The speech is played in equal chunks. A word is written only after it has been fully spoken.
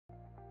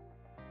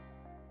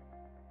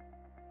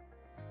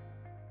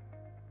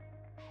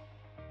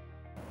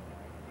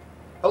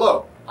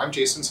I'm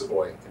Jason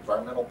Savoy,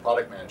 Environmental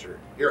Product Manager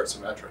here at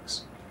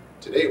Seametrics.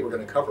 Today we're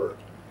going to cover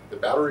the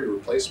battery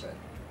replacement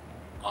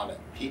on a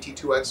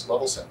PT2X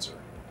level sensor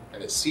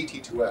and a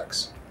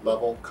CT2X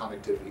level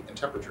connectivity and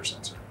temperature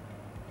sensor.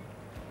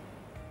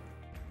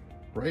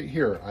 Right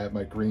here I have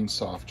my green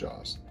soft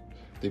jaws.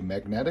 They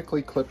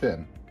magnetically clip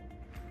in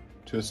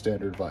to a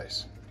standard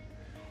vise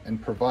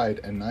and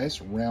provide a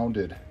nice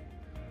rounded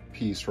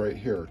piece right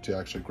here to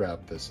actually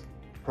grab this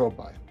probe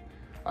by.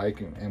 I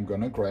am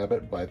going to grab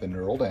it by the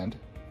knurled end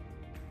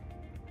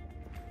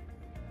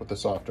with the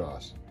soft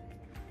jaws.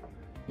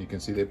 You can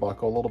see they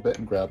buckle a little bit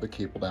and grab the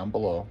cable down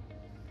below.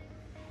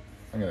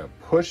 I'm going to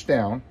push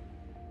down,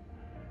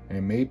 and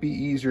it may be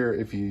easier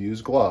if you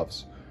use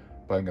gloves,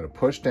 but I'm going to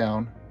push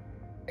down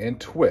and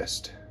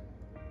twist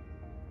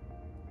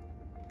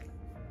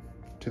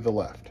to the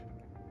left.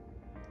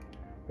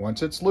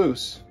 Once it's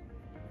loose,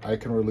 I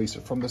can release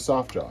it from the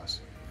soft jaws.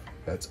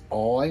 That's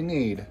all I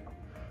need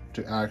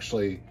to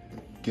actually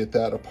get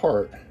that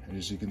apart. And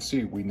as you can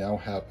see, we now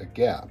have a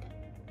gap.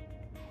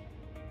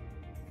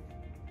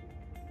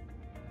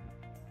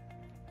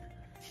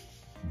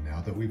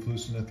 Now that we've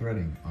loosened the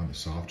threading on the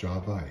soft jaw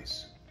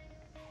vise,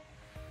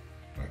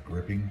 by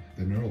gripping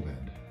the knurled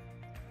end,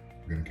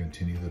 we're going to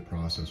continue the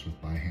process with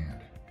by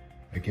hand.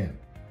 Again,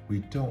 we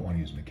don't want to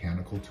use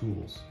mechanical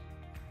tools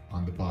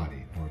on the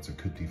body or else it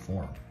could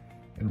deform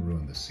and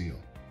ruin the seal.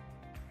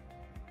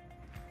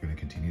 We're going to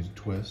continue to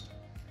twist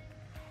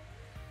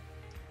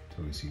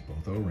until we see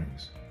both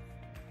O-rings.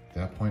 At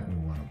that point, we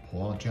want to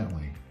pull out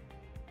gently,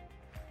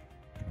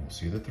 and we'll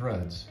see the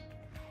threads,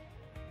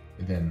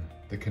 and then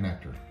the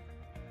connector.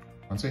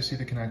 Once I see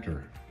the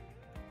connector,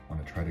 I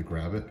want to try to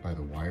grab it by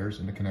the wires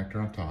and the connector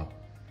on top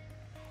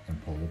and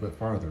pull a little bit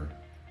farther,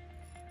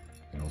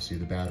 and we'll see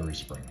the battery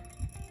spring.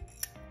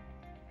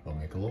 It'll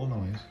make a little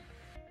noise,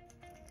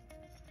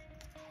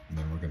 and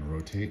then we're going to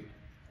rotate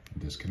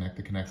and disconnect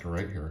the connector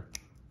right here.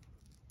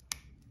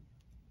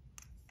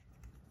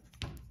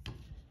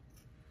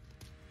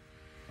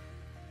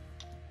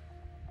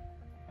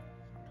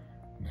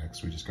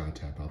 Next, we just got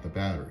to tap out the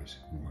batteries.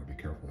 We want to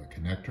be careful of the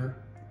connector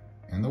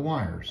and the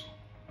wires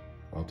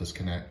while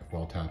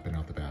tapping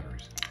out the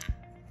batteries.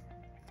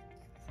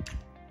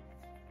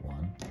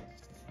 1,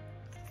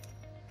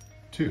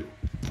 2.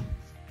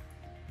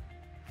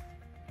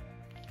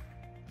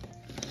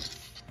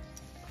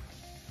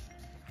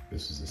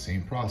 This is the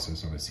same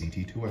process on a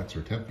CT2X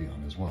or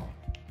Tempion as well.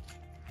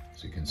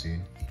 So you can see,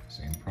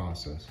 same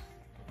process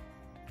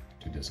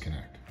to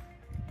disconnect.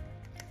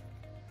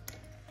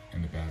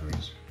 And the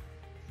batteries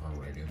are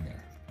right in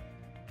there.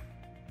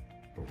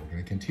 But we're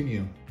going to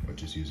continue with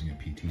just using a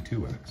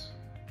PT2X.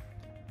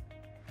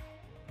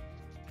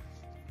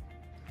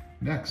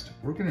 Next,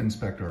 we're going to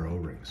inspect our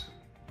O-rings.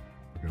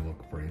 We're going to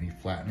look for any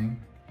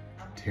flattening,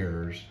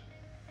 tears,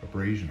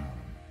 abrasion on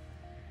them,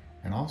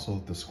 and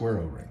also the square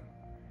O-ring.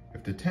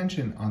 If the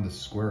tension on the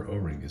square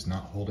O-ring is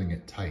not holding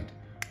it tight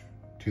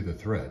to the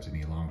threads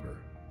any longer,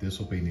 this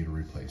will be needed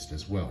replaced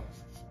as well.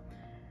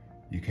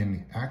 You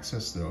can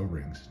access the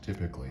O-rings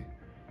typically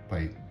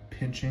by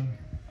pinching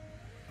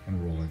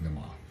and rolling them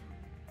off.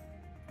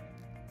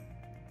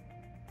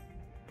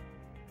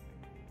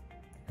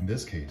 In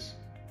this case,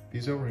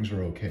 these O-rings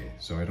are okay,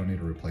 so I don't need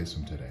to replace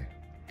them today.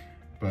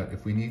 But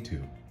if we need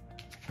to,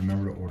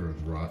 remember to order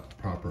the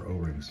proper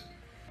O-rings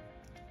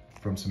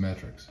from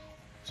Seametrics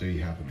so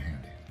you have them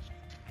handy.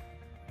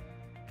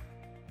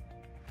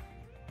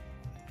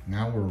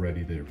 Now we're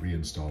ready to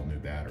reinstall new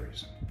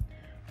batteries.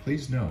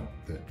 Please know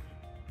that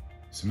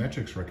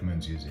Seametrics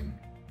recommends using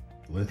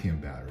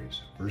lithium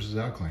batteries versus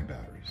alkaline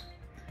batteries.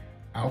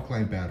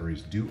 Alkaline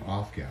batteries do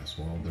off-gas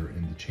while they're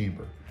in the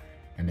chamber,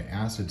 and the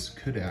acids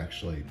could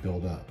actually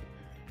build up,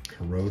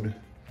 corrode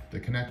the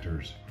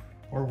connectors,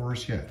 or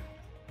worse yet,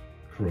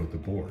 corrode the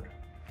board.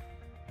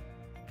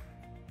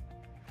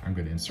 I'm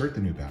going to insert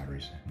the new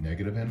batteries,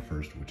 negative end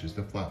first, which is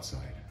the flat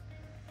side,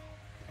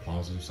 the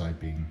positive side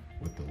being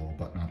with the little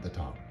button at the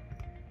top.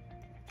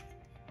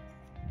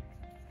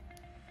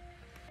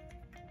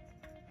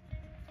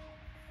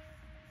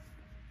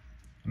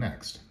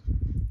 Next,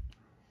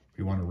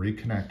 we want to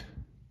reconnect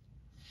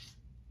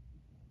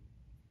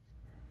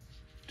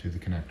to the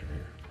connector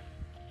here.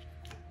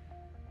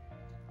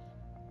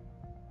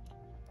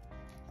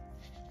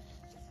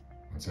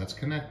 Once that's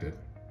connected,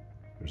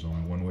 there's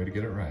only one way to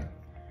get it right.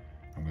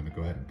 I'm going to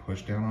go ahead and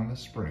push down on this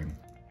spring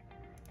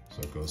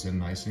so it goes in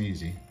nice and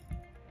easy.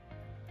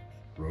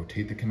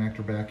 Rotate the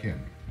connector back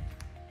in.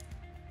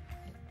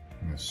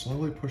 I'm going to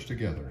slowly push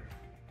together.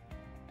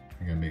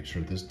 I'm going to make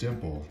sure this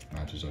dimple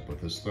matches up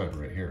with this thread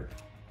right here.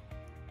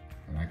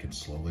 And I can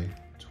slowly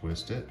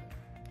twist it,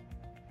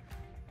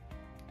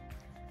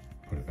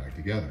 put it back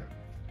together.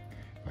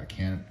 If I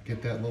can't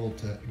get that little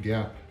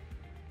gap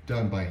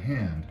done by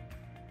hand,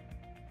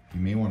 you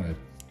may want to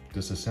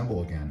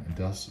disassemble again and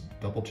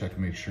double check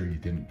and make sure you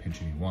didn't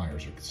pinch any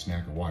wires or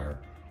snag a wire,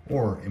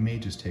 or it may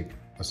just take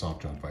a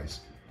soft jaw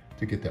vise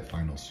to get that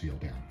final seal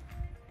down.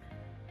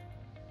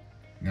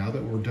 Now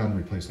that we're done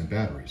replacing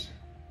batteries,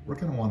 we're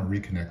going to want to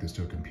reconnect this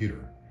to a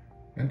computer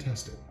and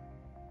test it.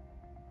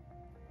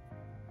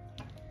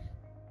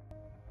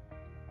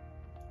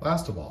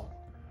 Last of all,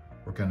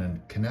 we're going to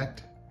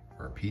connect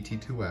our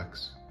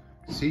PT2X,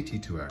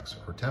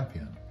 CT2X, or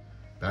Temphion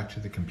back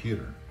to the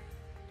computer.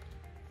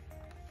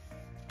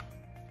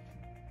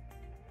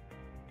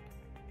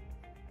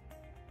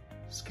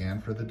 Scan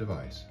for the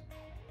device.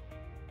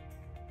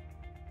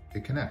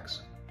 It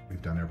connects.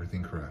 We've done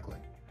everything correctly.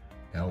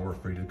 Now we're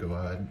free to go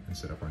ahead and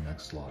set up our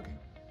next logging.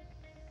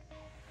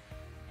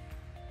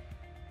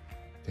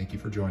 Thank you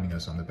for joining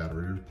us on the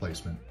battery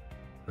replacement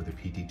for the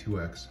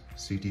PT2X,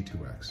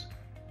 CT2X,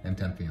 and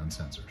Temphion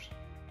sensors.